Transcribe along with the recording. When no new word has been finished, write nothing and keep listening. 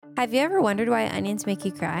Have you ever wondered why onions make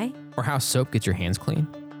you cry? Or how soap gets your hands clean?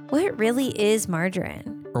 What really is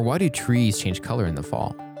margarine? Or why do trees change color in the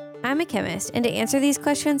fall? I'm a chemist, and to answer these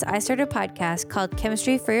questions, I started a podcast called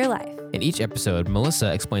Chemistry for Your Life. In each episode,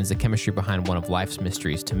 Melissa explains the chemistry behind one of life's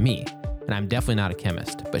mysteries to me. And I'm definitely not a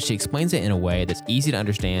chemist, but she explains it in a way that's easy to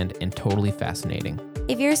understand and totally fascinating.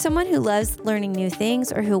 If you're someone who loves learning new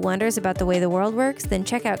things or who wonders about the way the world works, then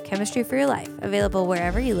check out Chemistry for Your Life, available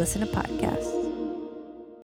wherever you listen to podcasts.